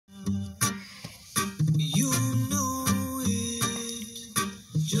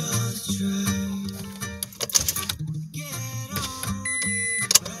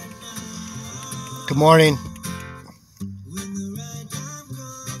Good morning.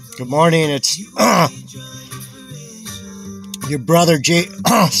 Good morning. It's your brother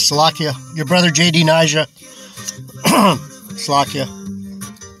Salakia. Your brother Adonijah. Salakia.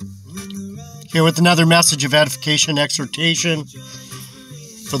 Here with another message of edification, exhortation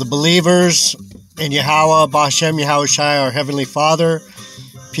for the believers in Yahweh, Ba'Hashem, Yahweh Shai, our Heavenly Father.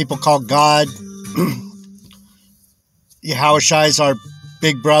 People call God. Yahweh Shai is our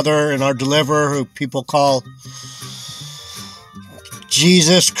big brother and our deliverer, who people call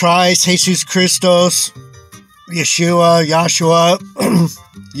Jesus Christ, Jesus Christos, Yeshua, Yahshua,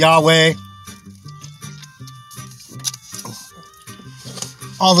 Yahweh.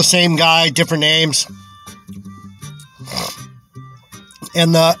 All the same guy, different names.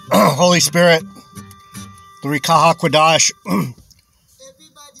 And the Holy Spirit, the Rikah HaKodash,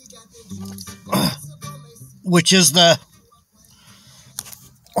 which is the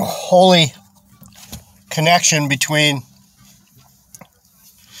holy connection between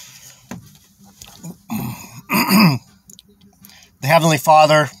the Heavenly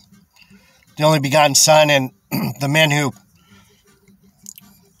Father, the only begotten Son, and the men who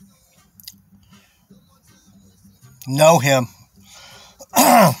know Him.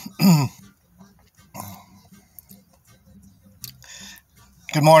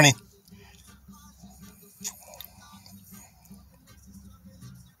 Good morning.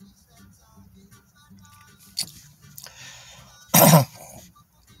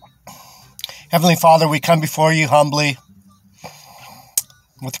 Heavenly Father, we come before you humbly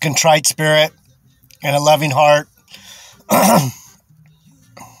with a contrite spirit and a loving heart.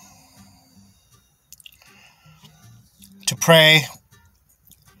 To pray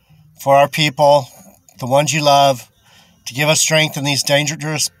for our people, the ones you love, to give us strength in these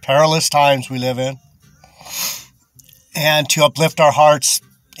dangerous, perilous times we live in, and to uplift our hearts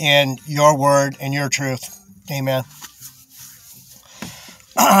in your word and your truth. Amen.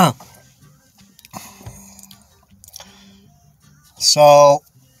 So,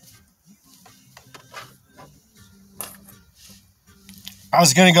 I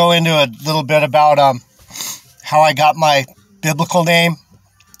was going to go into a little bit about how I got my biblical name.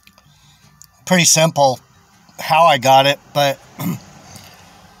 Pretty simple how I got it, but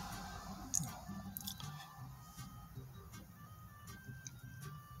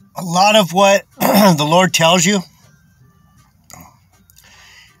a lot of what the Lord tells you,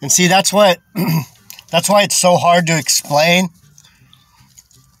 and see, that's why it's so hard to explain.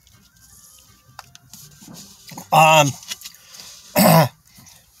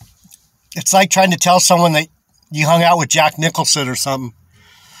 It's like trying to tell someone that you hung out with Jack Nicholson or something.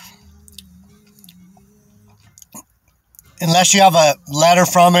 Unless you have a letter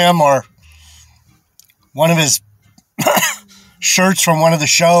from him or one of his shirts from one of the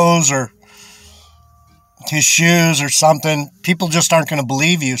shows or his shoes or something, people just aren't going to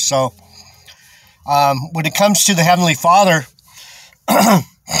believe you. So when it comes to the Heavenly Father,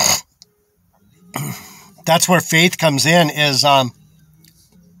 that's where faith comes in, is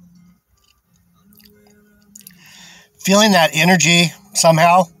feeling that energy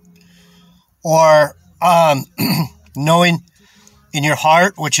somehow, or knowing in your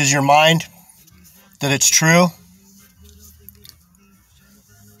heart, which is your mind, that it's true.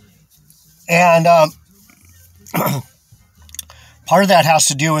 And part of that has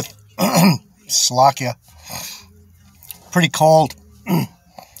to do with Slovakia. Pretty cold.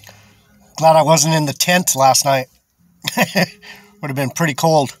 Glad I wasn't in the tent last night. Would have been pretty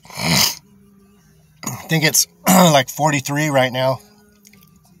cold. I think it's like 43 right now.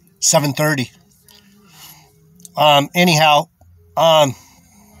 7:30. Anyhow,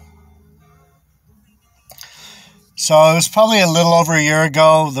 so it was probably a little over a year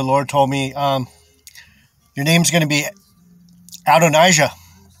ago, the Lord told me, your name's going to be Adonijah.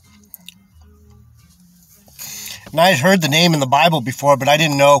 And I had heard the name in the Bible before, but I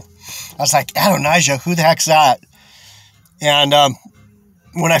didn't know. I was like, Adonijah, who the heck's that? And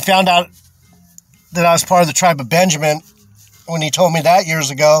when I found out that I was part of the tribe of Benjamin, when he told me that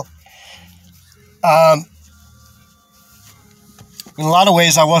years ago, in a lot of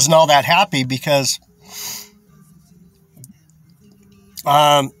ways I wasn't all that happy, because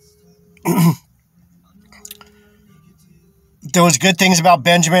there was good things about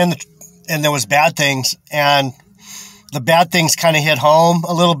Benjamin and there was bad things, and the bad things kind of hit home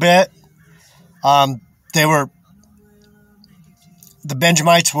a little bit. The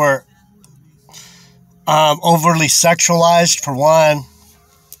Benjamites were overly sexualized, for one,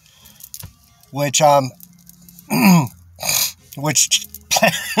 which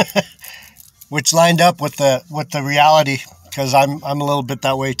which lined up with the reality, because I'm a little bit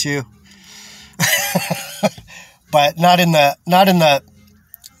that way too. but not in the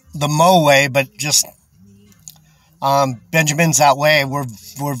Mo way, but just Benjamin's that way.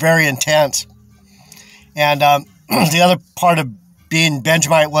 We're very intense. And the other part of being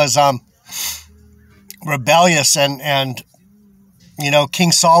Benjamite was rebellious, and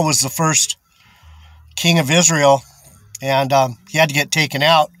King Saul was the first king of Israel, and he had to get taken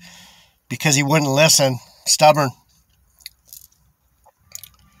out because he wouldn't listen, stubborn.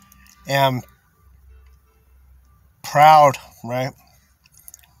 And proud, right?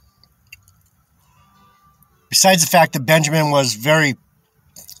 Besides the fact that Benjamin was very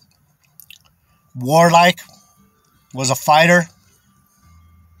warlike, was a fighter,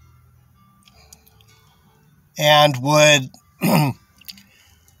 and would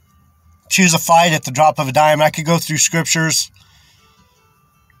choose a fight at the drop of a dime. I could go through scriptures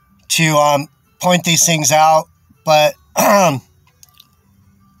to point these things out, but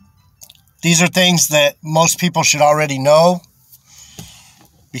these are things that most people should already know,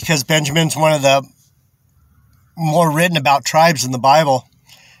 because Benjamin's one of the more written about tribes in the Bible.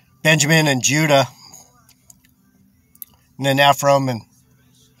 Benjamin and Judah, and then Ephraim, and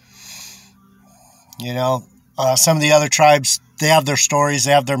some of the other tribes, they have their stories,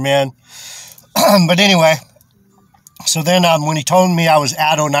 they have their men. But anyway, so then when he told me I was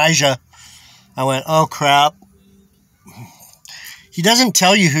Adonijah, I went, oh crap. He doesn't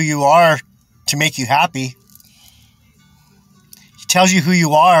tell you who you are to make you happy. He tells you who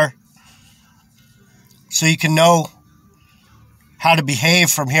you are so you can know how to behave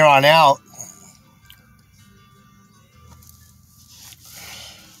from here on out.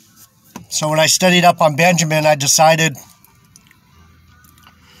 So when I studied up on Benjamin, I decided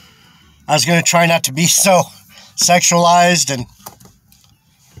I was going to try not to be so sexualized and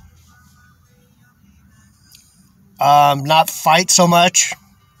not fight so much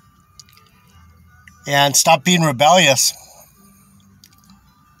and stop being rebellious.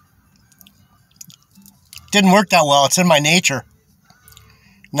 Didn't work that well. It's in my nature.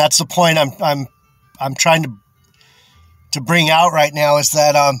 And that's the point I'm trying to bring out right now, is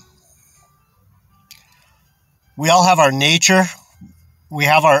that we all have our nature, we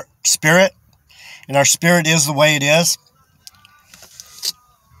have our spirit, and our spirit is the way it is.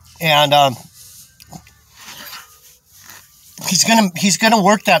 And he's gonna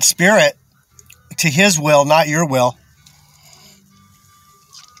work that spirit to his will, not your will.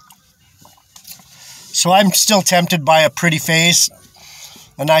 So I'm still tempted by a pretty face,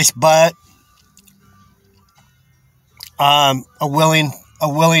 a nice butt, a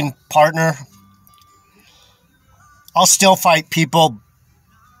willing partner. I'll still fight people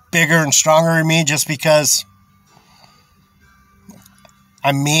bigger and stronger than me just because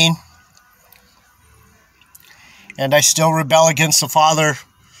I'm mean. And I still rebel against the Father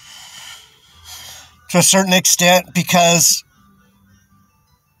to a certain extent because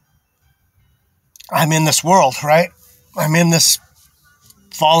I'm in this world, right? I'm in this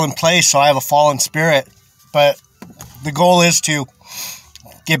fallen place, so I have a fallen spirit. But the goal is to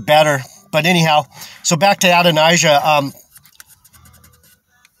get better. But anyhow, so back to Adonijah.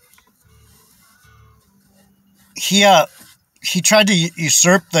 He tried to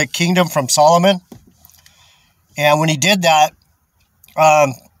usurp the kingdom from Solomon. And when he did that,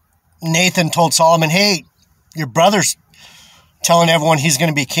 Nathan told Solomon, hey, your brother's telling everyone he's going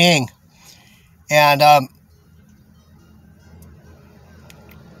to be king. And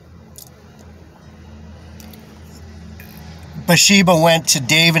Bathsheba went to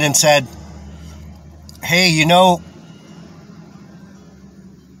David and said, hey,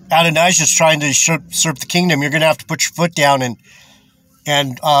 Adonijah's trying to usurp the kingdom. You're going to have to put your foot down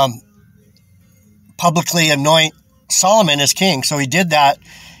and publicly anoint Solomon as king. So he did that.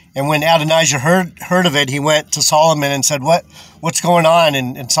 And when Adonijah heard of it, he went to Solomon and said, what's going on?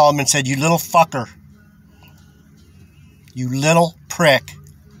 And Solomon said, you little fucker. You little prick.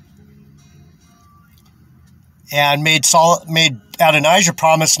 And made Adonijah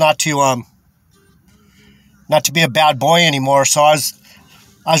promise not to be a bad boy anymore. So I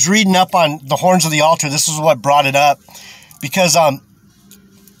was reading up on the horns of the altar. This is what brought it up, because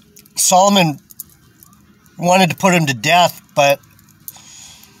Solomon wanted to put him to death, but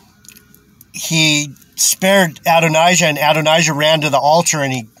he spared Adonijah, and Adonijah ran to the altar,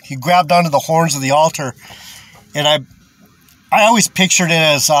 and he grabbed onto the horns of the altar. And I always pictured it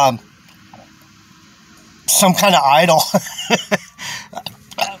as some kind of idol.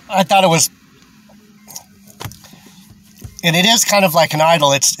 I thought it was, and it is kind of like an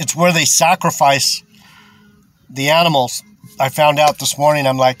idol. It's where they sacrifice the animals. I found out this morning.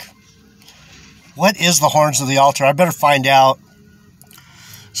 I'm like, what is the horns of the altar? I better find out.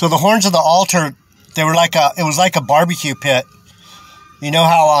 So the horns of the altar, they were like it was like a barbecue pit. You know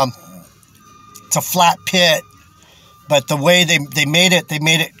how it's a flat pit, but the way they made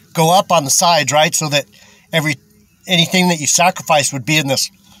it go up on the sides, right? So that anything that you sacrificed would be in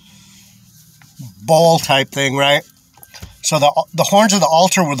this bowl type thing, right? So the horns of the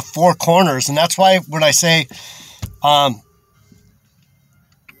altar were the four corners, and that's why when I say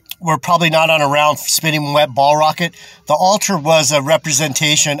we're probably not on a round spinning wet ball rocket, the altar was a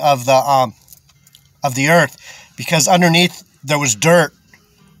representation of the earth, because underneath there was dirt,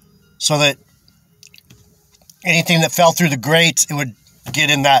 so that anything that fell through the grates, it would get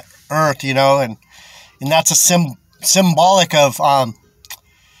in that earth, you know, and that's a symbolic of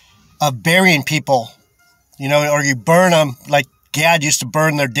burying people, you know, or you burn them like Gad used to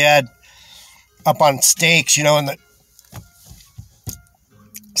burn their dead up on stakes, you know, and the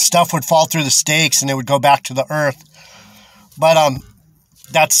stuff would fall through the stakes and it would go back to the earth. But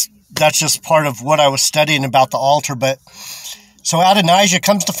that's just part of what I was studying about the altar. But so Adonijah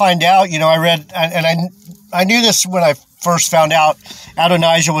comes to find out, you know, I read, and I knew this when I first found out.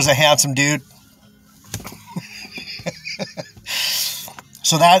 Adonijah was a handsome dude.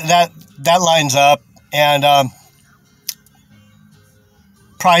 So that lines up. And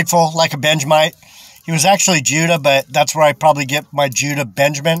prideful, like a Benjamite. He was actually Judah, but that's where I probably get my Judah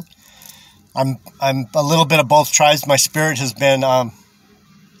Benjamin. I'm a little bit of both tribes. My spirit has been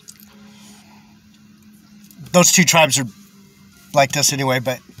those two tribes are like this anyway.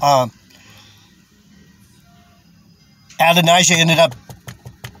 But Adonijah ended up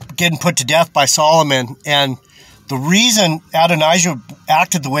getting put to death by Solomon, and the reason Adonijah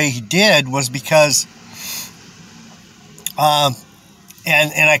acted the way he did was because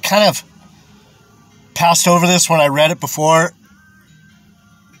and I kind of passed over this when I read it before.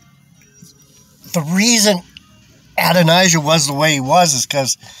 The reason Adonijah was the way he was is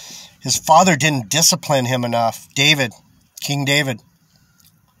because his father didn't discipline him enough. King David.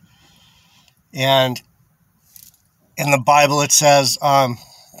 And in the Bible it says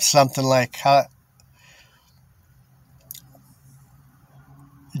something like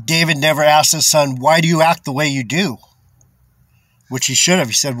David never asked his son, "Why do you act the way you do?" Which he should have.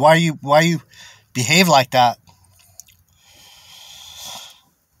 He said, why you behave like that?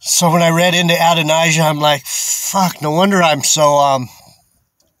 So when I read into Adonijah, I'm like, fuck, no wonder I'm so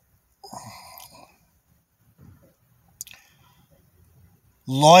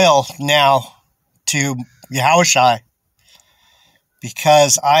loyal now to Yahushai,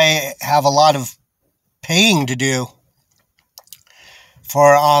 because I have a lot of paying to do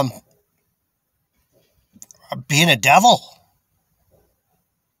for being a devil.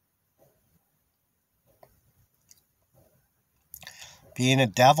 Being a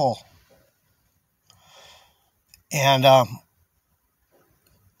devil. And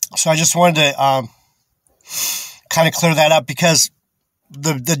so I just wanted to kind of clear that up, because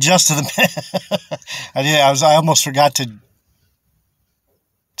the gist of the I almost forgot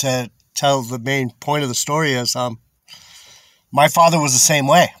to tell the main point of the story is my father was the same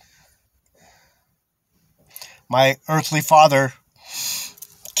way. My earthly father,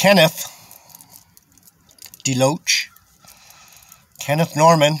 Kenneth Deloach, Kenneth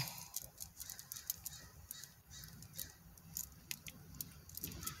Norman,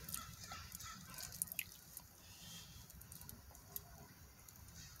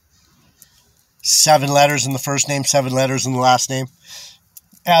 seven letters in the first name, 7 letters in the last name.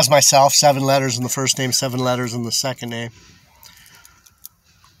 As myself, 7 letters in the first name, 7 letters in the second name.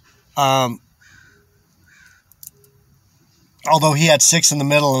 Although he had 6 in the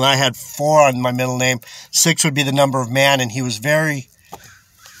middle and I had 4 on my middle name, 6 would be the number of man, and he was very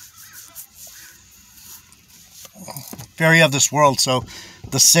of this world. So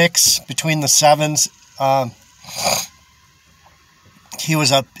the 6 between the 7s, he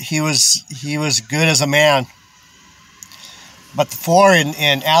was good as a man. But the 4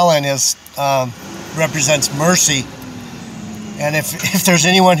 in Allen is represents mercy. And if there's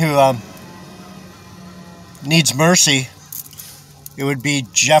anyone who needs mercy, it would be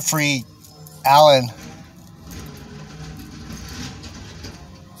Jeffrey Allen.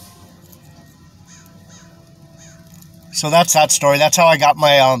 So that's that story. That's how I got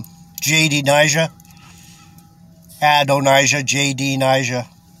my Adonijah. Adonijah, Adonijah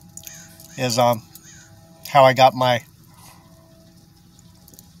is how I got my,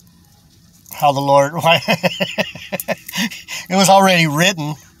 how the Lord, it was already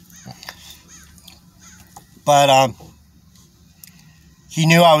written, but he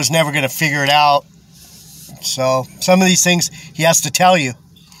knew I was never going to figure it out. So some of these things he has to tell you.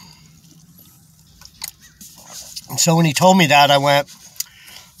 And so when he told me that, I went,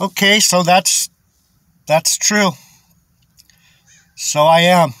 Okay, so that's true. So I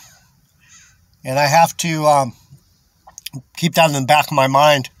am. And I have to keep that in the back of my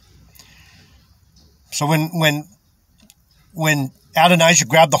mind. So when Adonijah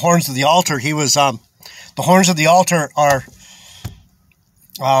grabbed the horns of the altar, he was the horns of the altar are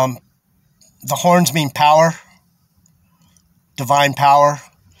the horns mean power, divine power.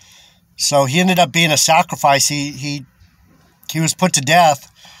 So he ended up being a sacrifice. He was put to death,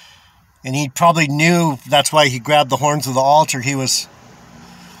 and he probably knew that's why he grabbed the horns of the altar. He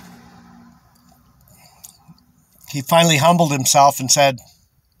finally humbled himself and said,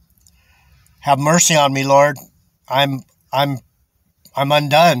 "Have mercy on me, Lord. I'm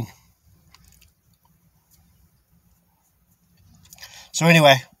undone." So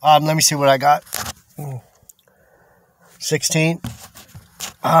anyway, let me see what I got. 16.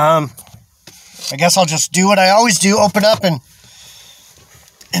 I guess I'll just do what I always do, open up and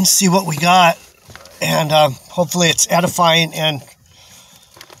see what we got. And hopefully it's edifying and...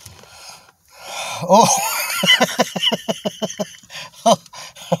 Oh! Oh,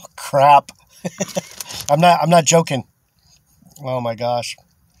 crap. I'm not joking. Oh my gosh.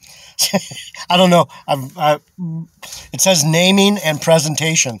 I don't know. It says naming and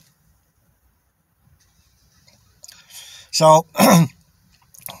presentation. So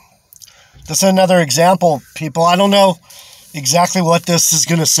this is another example, people. I don't know exactly what this is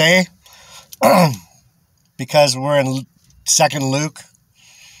going to say because we're in 2nd Luke.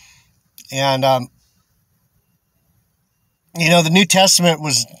 And, the New Testament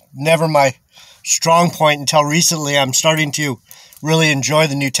was never my strong point until recently. I'm starting to really enjoy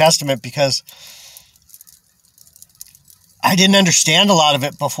the New Testament because I didn't understand a lot of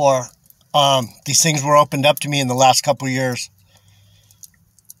it before. These things were opened up to me in the last couple of years.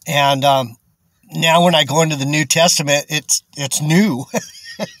 And now when I go into the New Testament, it's new.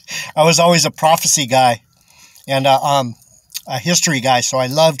 I was always a prophecy guy and a history guy, so I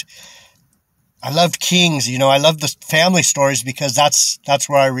loved kings. I loved the family stories because that's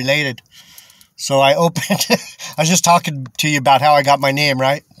where I related. So I opened, I was just talking to you about how I got my name,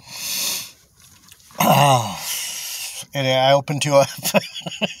 right? And I opened to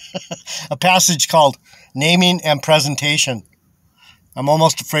a passage called Naming and Presentation. I'm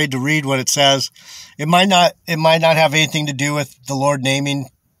almost afraid to read what it says. It might not have anything to do with the Lord naming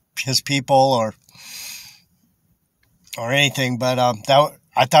his people or anything, but I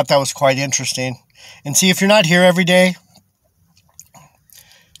thought that was quite interesting. And see, if you're not here every day,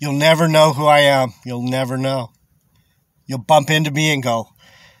 you'll never know who I am. You'll never know. You'll bump into me and go,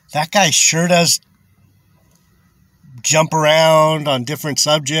 that guy sure does jump around on different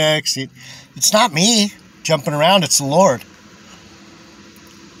subjects. It's not me jumping around. It's the Lord.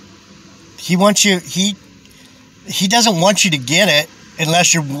 He wants you, he doesn't want you to get it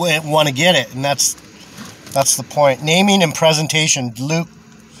unless you want to get it. And that's the point. Naming and presentation. Luke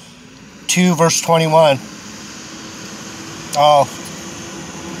 2 verse 21. Oh,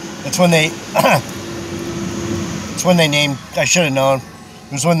 it's when they named, I should have known.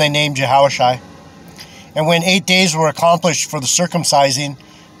 It was when they named Jehoshai. And when 8 days were accomplished for the circumcising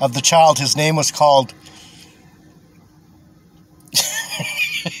of the child, his name was called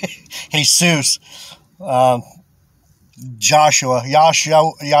Jesus, Joshua,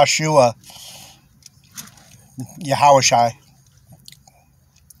 Yahushai,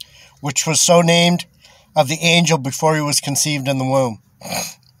 which was so named of the angel before he was conceived in the womb.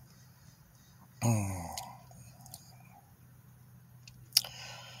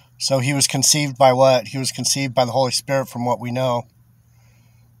 So he was conceived by what? He was conceived by the Holy Spirit, from what we know.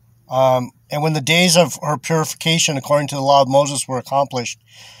 And when the days of her purification, according to the law of Moses, were accomplished,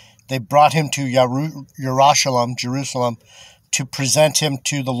 they brought him to Jerusalem, to present him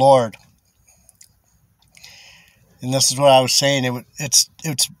to the Lord. And this is what I was saying. It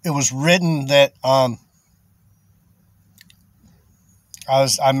was written that I'm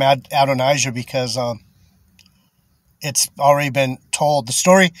Adonijah because it's already been told. The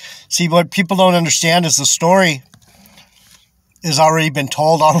story. See, what people don't understand is the story has already been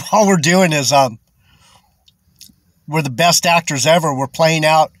told. All we're doing is we're the best actors ever. We're playing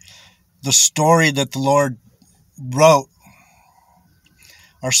out the story that the Lord wrote.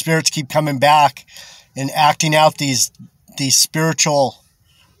 Our spirits keep coming back and acting out these spiritual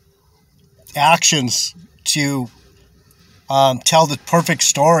actions to tell the perfect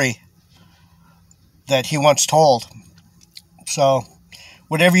story that he once told. So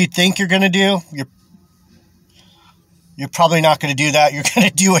whatever you think you're going to do, you're probably not going to do that. You're going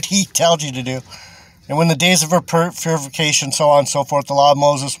to do what he tells you to do. And when the days of her purification, so on and so forth, the law of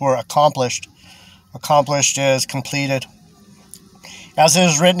Moses were accomplished is completed. As it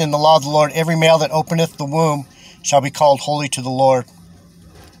is written in the law of the Lord, every male that openeth the womb shall be called holy to the Lord.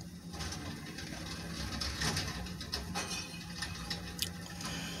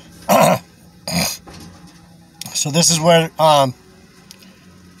 So this is where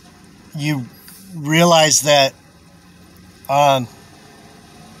you realize that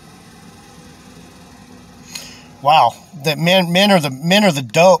wow, that men are the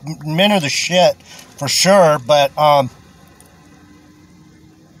dope, men are the shit for sure, but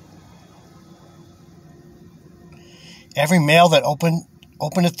every male that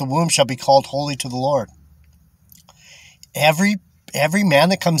openeth the womb shall be called holy to the Lord. Every man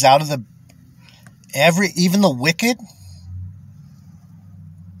that comes out of even the wicked,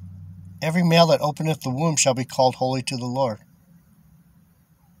 every male that openeth the womb shall be called holy to the Lord.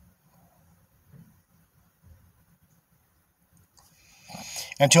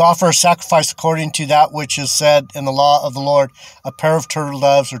 And to offer a sacrifice according to that which is said in the law of the Lord, a pair of turtle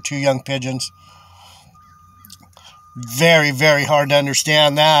doves or 2 young pigeons. Very, very hard to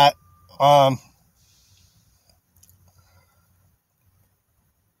understand that.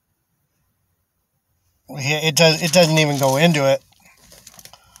 It doesn't even go into it.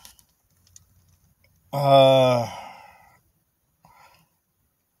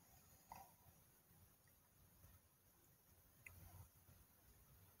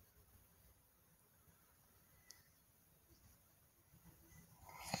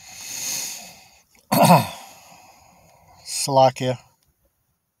 Slovakia.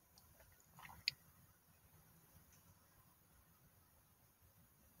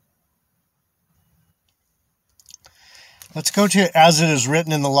 Let's go to as it is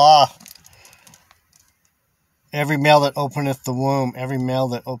written in the law. Every male that openeth the womb, every male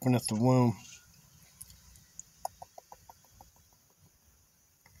that openeth the womb.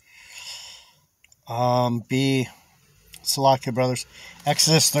 B. Slovakia, brothers.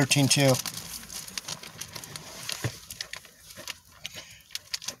 Exodus 13:2.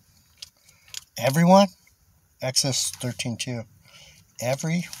 Everyone? Exodus 13:2.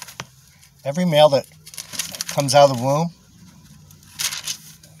 Every male that comes out of the womb.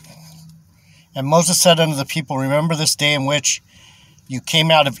 And Moses said unto the people, remember this day in which you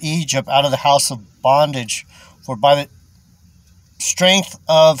came out of Egypt, out of the house of bondage. For by the strength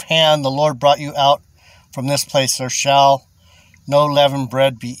of hand the Lord brought you out from this place. There shall no leavened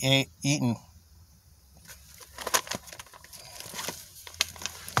bread be eaten.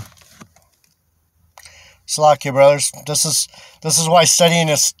 Slovakia, brothers. This is why studying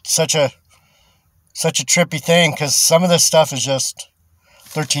is such a trippy thing, because some of this stuff is just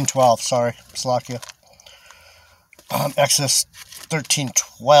 13:12. Sorry, Slovakia. Exodus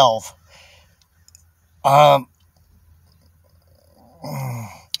 13:12.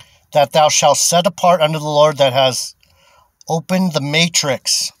 That thou shalt set apart unto the Lord that has opened the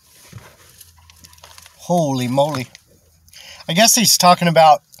matrix. Holy moly! I guess he's talking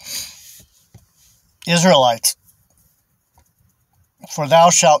about Israelites. For thou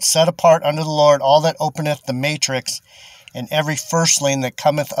shalt set apart unto the Lord all that openeth the matrix, and every firstling that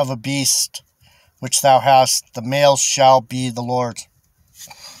cometh of a beast which thou hast, the male shall be the Lord's.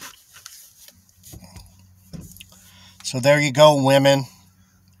 So there you go, women.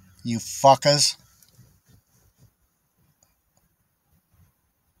 You fuckers.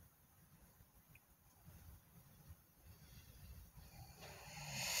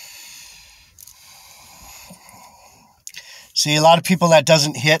 See, a lot of people that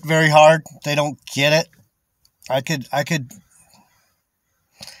doesn't hit very hard, they don't get it. I could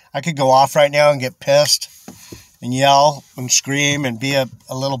go off right now and get pissed and yell and scream and be a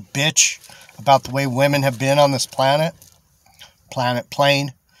little bitch about the way women have been on this plane,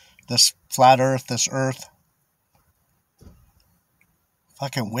 this flat earth, this earth.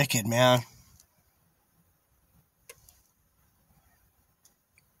 Fucking wicked, man.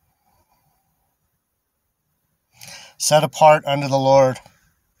 Set apart unto the Lord.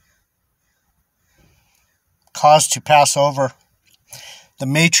 Cause to pass over. The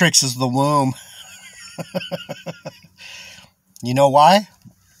matrix is the womb. You know why?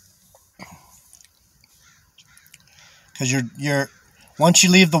 Because you're once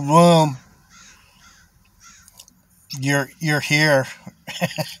you leave the womb, you're here.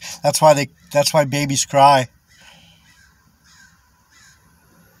 That's why babies cry.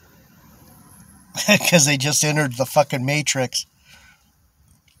 Because they just entered the fucking matrix.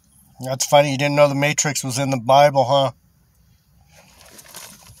 That's funny, you didn't know the matrix was in the Bible, huh?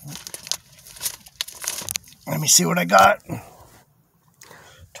 Let me see what I got.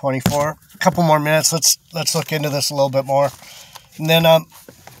 24. A couple more minutes. Let's look into this a little bit more. And then I'll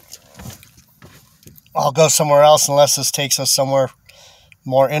go somewhere else unless this takes us somewhere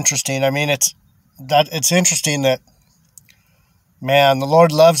more interesting. I mean, it's interesting that, man, the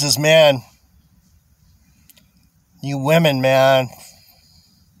Lord loves his men. You women, man.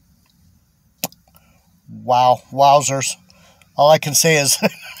 Wow, wowzers. All I can say is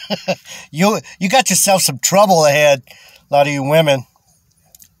you got yourself some trouble ahead, a lot of you women.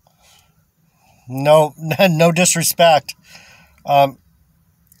 No disrespect.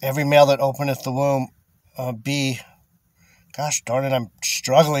 Every male that openeth the womb, be. Gosh darn it, I'm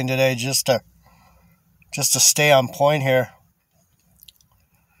struggling today just to stay on point here.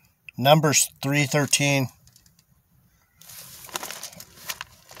 Numbers 3:13.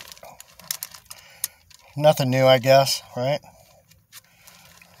 Nothing new, I guess, right?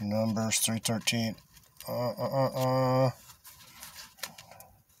 Numbers 3:13.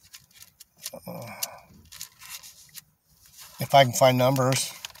 If I can find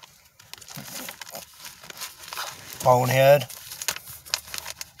Numbers. Bonehead.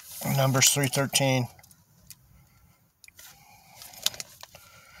 Numbers 3:13.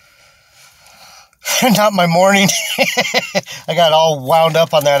 Not my morning. I got all wound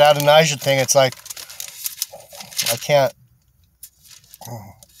up on that Adonijah thing. It's like I can't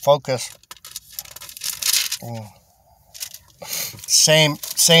focus. Same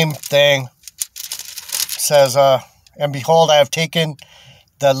thing. It says, and behold, I have taken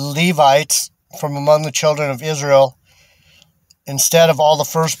the Levites from among the children of Israel, instead of all the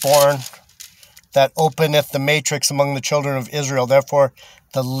firstborn that openeth the matrix among the children of Israel. Therefore,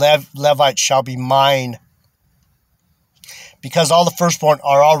 the Levites shall be mine. Because all the firstborn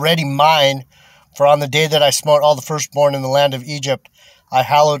are already mine, for on the day that I smote all the firstborn in the land of Egypt, I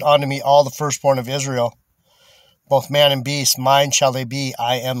hallowed unto me all the firstborn of Israel. Both man and beast, mine shall they be.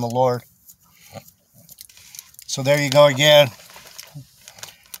 I am the Lord. So there you go again.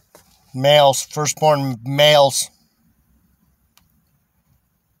 Males, firstborn males.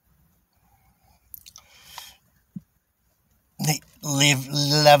 The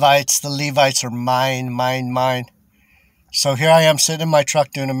Levites are mine. So here I am sitting in my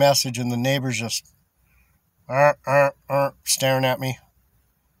truck doing a message, and the neighbor's just staring at me.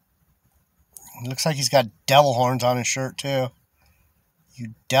 It looks like he's got devil horns on his shirt too.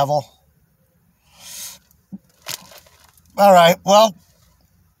 You devil. All right, well.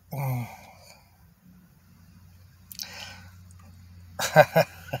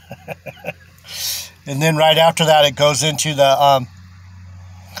 And then right after that, it goes into the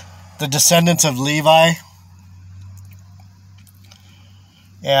descendants of Levi,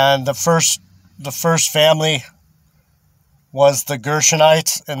 and the first family was the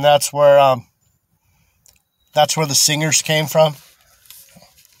Gershonites, and that's where the singers came from,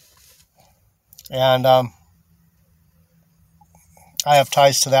 and I have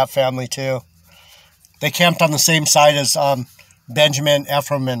ties to that family too. They camped on the same side as Benjamin,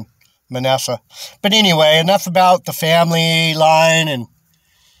 Ephraim, and Manasseh. But anyway, enough about the family line and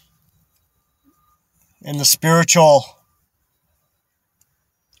the spiritual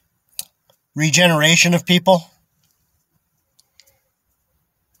regeneration of people.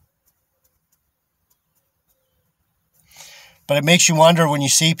 But it makes you wonder when you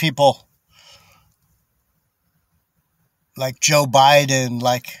see people like Joe Biden,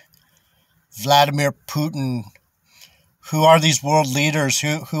 like Vladimir Putin. Who are these world leaders?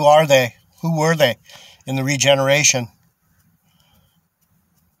 Who are they? Who were they in the regeneration?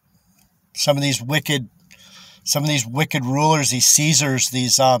 Some of these wicked rulers, these Caesars,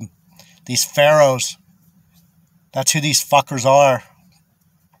 these pharaohs. That's who these fuckers are.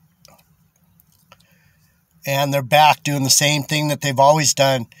 And they're back doing the same thing that they've always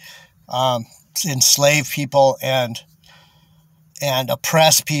done. Enslave people and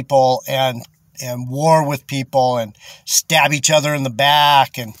oppress people and war with people and stab each other in the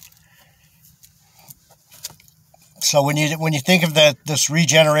back. And so when you think of this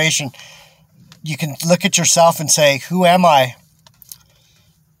regeneration, you can look at yourself and say, who am I,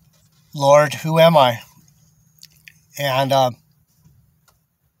 Lord? Who am I? And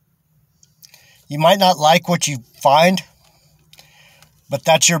you might not like what you find, but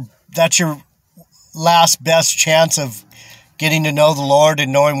that's your last best chance of getting to know the Lord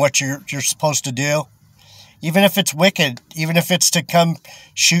and knowing what you're supposed to do. Even if it's wicked, even if it's to come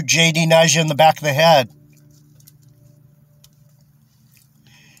shoot Adonijah in the back of the head.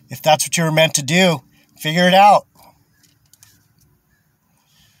 If that's what you were meant to do, figure it out.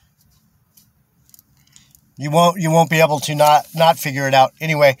 You won't be able to not figure it out.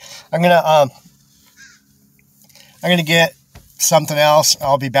 Anyway, I'm gonna get something else.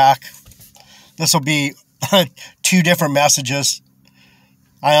 I'll be back. This will be 2 different messages.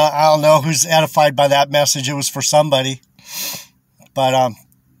 I don't know who's edified by that message. It was for somebody. But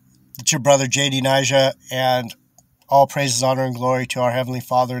it's your brother, Adonijah, and all praises, honor, and glory to our Heavenly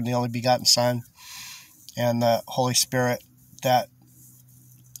Father and the only begotten Son and the Holy Spirit that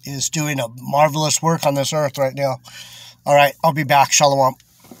is doing a marvelous work on this earth right now. All right, I'll be back. Shalom.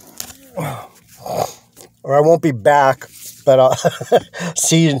 Or I won't be back, but I'll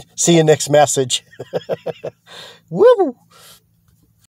see you next message. Woo!